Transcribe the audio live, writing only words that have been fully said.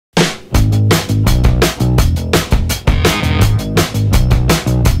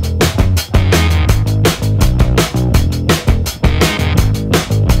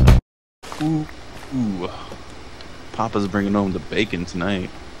Papa's bringing home the bacon tonight.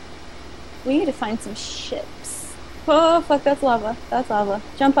 We need to find some ships. Oh fuck, that's lava. That's lava.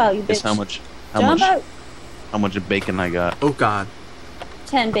 Jump out, you bitch. Guess how much Jump out. how much bacon I got? Oh god.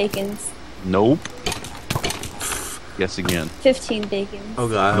 10 bacons. Nope. Guess again. 15 bacons. Oh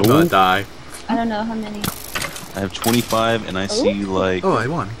god, I'm Nope. gonna die. I don't know how many. I have 25, and I see like Oh, I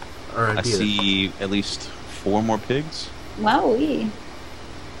won. Or I I beat it. see at least 4 more pigs. Wowee.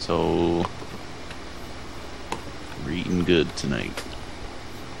 So we're eating good tonight.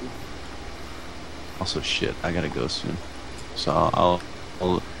 Also, shit, I gotta go soon. So I'll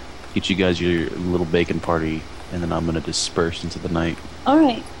get you guys your little bacon party, and then I'm gonna disperse into the night.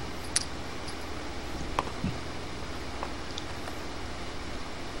 Alright.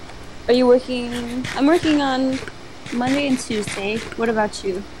 Are you working? I'm working on Monday and Tuesday. What about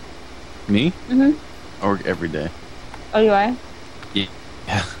you? Me? Mm-hmm. I work every day. Oh, you are? Yeah.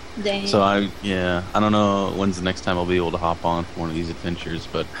 Dang. So I don't know when's the next time I'll be able to hop on one of these adventures,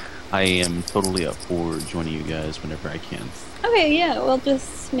 but I am totally up for joining you guys whenever I can. Okay, yeah, well,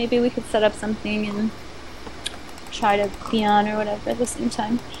 just maybe we could set up something and try to be on or whatever at the same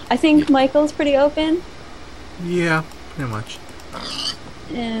time. I think Michael's pretty open, Yeah, pretty much.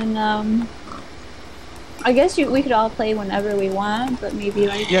 and I guess we could all play whenever we want, but maybe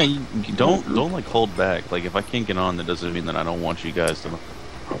like Yeah, you don't like hold back. Like if I can't get on, that doesn't mean that I don't want you guys to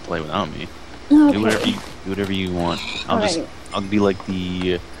play without me. okay. Do whatever you want. I'll be like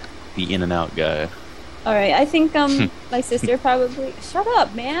the in and out guy. All right, I think my sister probably. Shut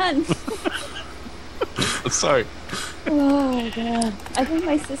up, man. Sorry. Oh god. I think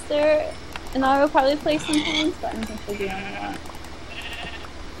my sister and I will probably play sometimes, but I don't think she'll be on a lot.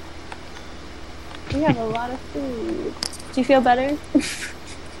 We have a lot of food. Do you feel better?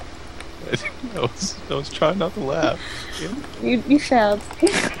 I was trying not to laugh. You failed.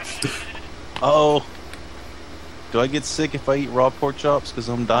 Oh. Do I get sick if I eat raw pork chops? Because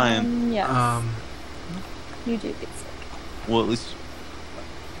I'm dying. Yeah. You do get sick. Well, at least...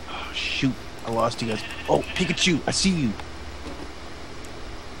 Oh, shoot. I lost you guys. Oh, Pikachu! I see you!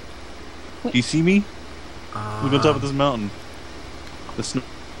 Wait. Do you see me? Look on top of this mountain. The snowy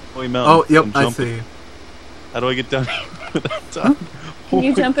mountain. Oh, yep, I'm I jumping. see. How do I get down here without dying? Can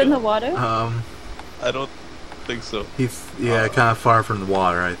you jump in the water? I don't think so. He's, yeah, kind of far from the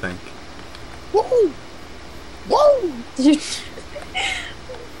water, I think. Woo! Whoa! Did you...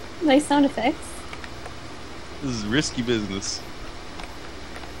 Nice sound effects. This is risky business.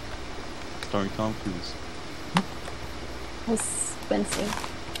 Starring Tom Cruise. That's Spencer.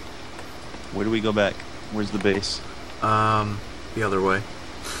 Where do we go back? Where's the base? The other way.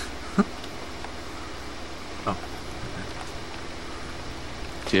 Oh.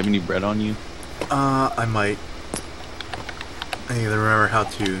 Do you have any bread on you? I might. I need to remember how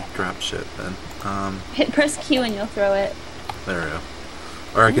to drop shit then. Press Q and you'll throw it. There we go.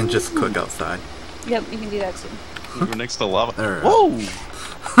 Or I can just cook outside. Yep, you can do that too. We're next to lava. There we go. Whoa!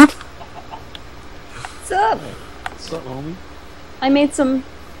 What's up? What's up, homie? I made some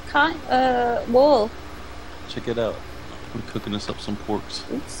wool. Check it out. I'm cooking us up some porks.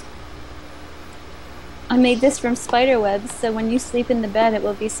 Oops. I made this from spider webs, so when you sleep in the bed, it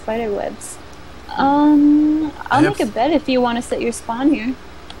will be spider webs. I'll make a bed if you want to set your spawn here.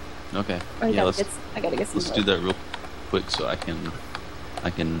 Okay. Or Yeah, I gotta get some let's wood. do that real quick so I can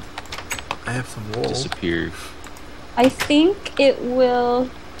I have some wool. disappear. I think it will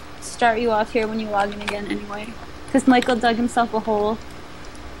start you off here when you log in again anyway. Because Michael dug himself a hole,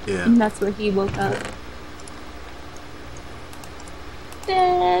 Yeah. and that's where he woke up.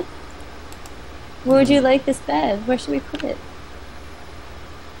 Bed! Where would you like this bed? Where should we put it?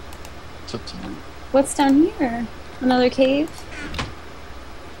 It's up to you. What's down here? Another cave?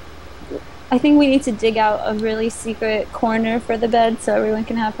 I think we need to dig out a really secret corner for the bed so everyone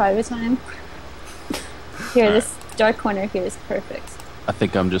can have private time. Here, this dark corner here is perfect. I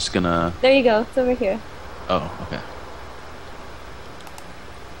think I'm just gonna... There you go, it's over here. Oh, okay.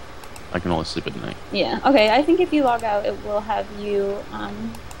 I can only sleep at night. Yeah, okay, I think if you log out, it will have you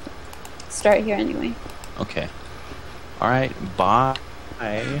start here anyway. Okay. Alright, bye.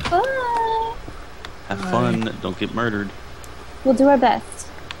 Bye! Have fun. Don't get murdered. We'll do our best.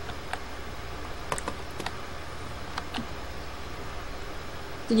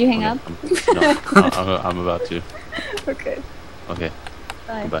 Did you hang up? No, I'm about to. Okay. Okay.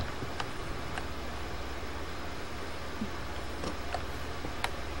 Bye. Goodbye.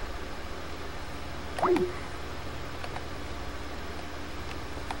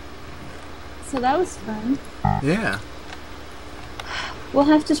 So that was fun. Yeah. We'll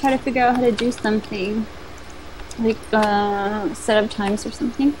have to try to figure out how to do something. Like, set up times or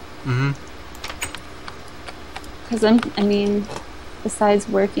something. Mm-hmm. Because I mean, besides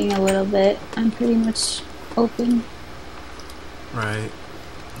working a little bit, I'm pretty much open. Right.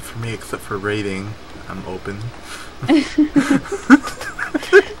 For me, except for raiding, I'm open.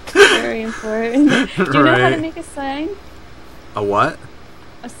 Very important. Do you know how to Right. make a sign? A what?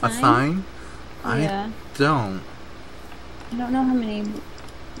 A sign? A sign? Yeah. I don't. I don't know how many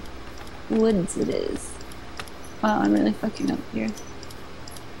woods it is. Wow, I'm really fucking up here.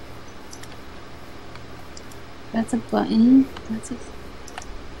 That's a button. That's a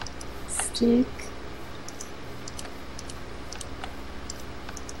stick.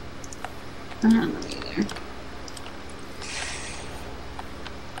 I don't know either.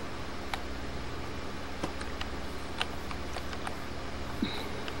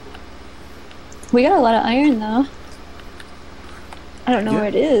 We got a lot of iron though. I don't know where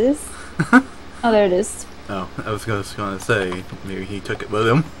it is. Oh, there it is. Oh, I was just gonna say, maybe he took it with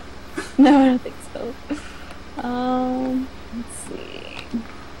him. No, I don't think so. Let's see.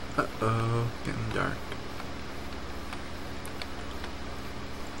 Uh-oh, getting dark.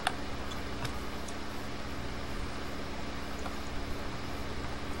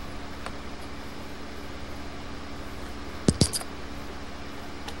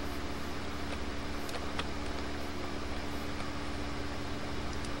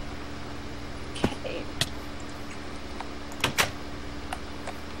 Okay.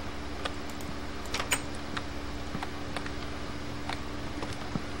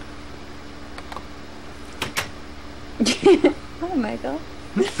 Hi, Michael.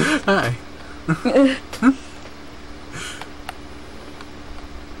 Hi.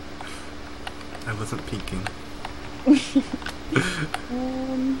 I wasn't peeking.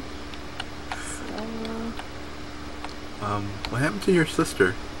 So, What happened to your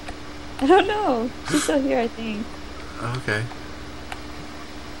sister? I don't know. She's still here, I think. Okay.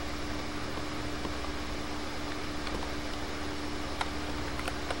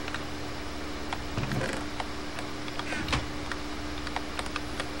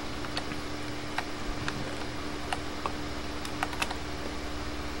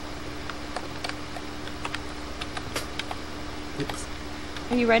 Oops.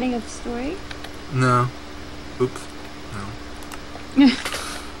 Are you writing a story? No. Oops. No.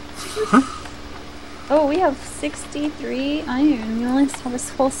 Oh, we have 63 iron. We only have a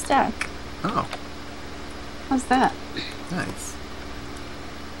whole stack. Oh, How's that? nice.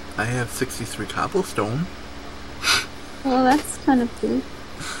 I have 63 cobblestone Well, that's kind of cool.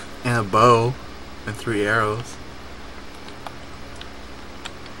 and a bow and 3 arrows.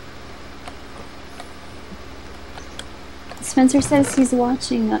 Spencer says he's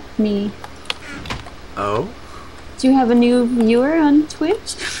watching me. Oh? Do you have a new viewer on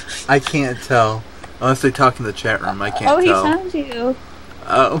Twitch? I can't tell. Unless they talk in the chat room, I can't Oh, he tell. found you.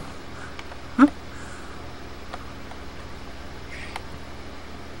 Oh.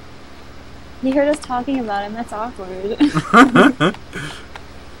 He heard us talking about him. That's awkward.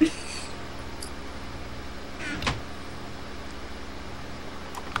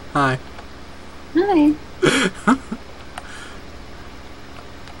 Hi. Hi.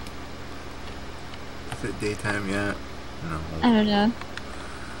 Is it daytime yet? No. I don't know.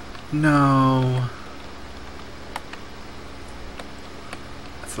 No.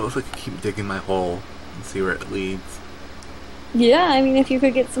 I suppose I could keep digging my hole and see where it leads. Yeah, I mean, if you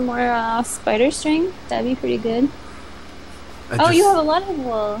could get some more spider string, that'd be pretty good. I You have a lot of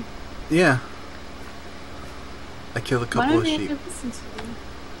wool. Yeah. I killed a Why couple don't of they sheep. have to listen to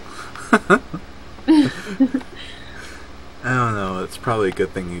you? I don't know. It's probably a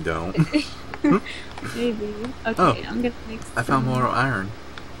good thing you don't. Maybe. Okay, Oh. I'm gonna make I found some- more iron.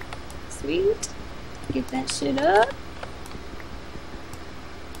 Sweet. Get that shit up.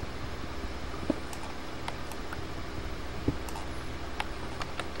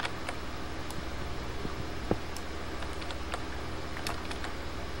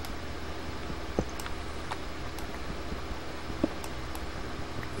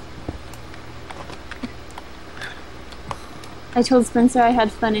 I told Spencer I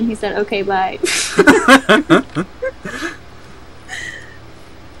had fun and he said, okay, bye.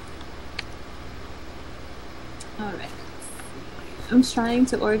 Alright. I'm trying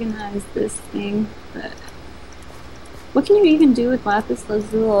to organize this thing, but what can you even do with lapis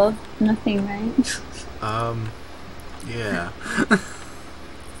lazuli? Nothing, right? Yeah.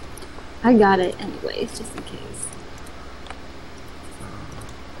 I got it anyways, just in case.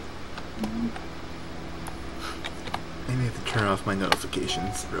 I need to turn off my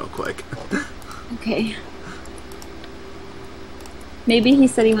notifications real quick. Okay. Maybe he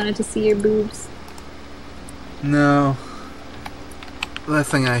said he wanted to see your boobs. No. The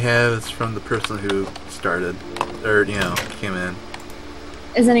last thing I have is from the person who started. or came in.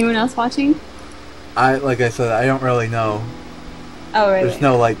 Is anyone else watching? Like I said, I don't really know. Oh, right. There's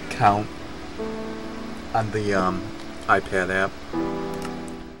no like count on the iPad app.